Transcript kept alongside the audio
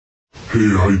Hey,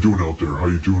 how you doing out there? How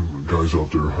you doing, guys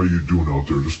out there? How you doing out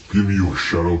there? Just giving you a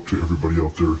shout out to everybody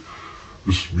out there.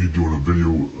 This is me doing a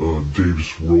video,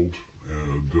 Dave's World,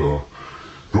 and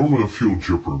normally I feel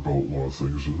chipper about a lot of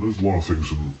things, and there's a lot of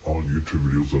things on YouTube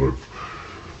videos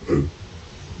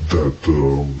that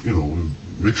you know,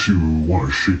 makes you want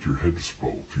to shake your head just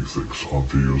about a few things on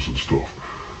videos and stuff.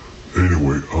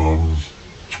 Anyway,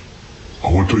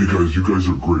 I want to tell you guys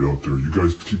are great out there. You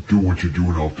guys keep doing what you're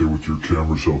doing out there with your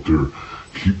cameras out there.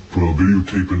 Keep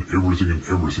videotaping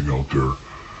everything out there.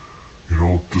 You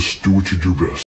know, just do what you do best.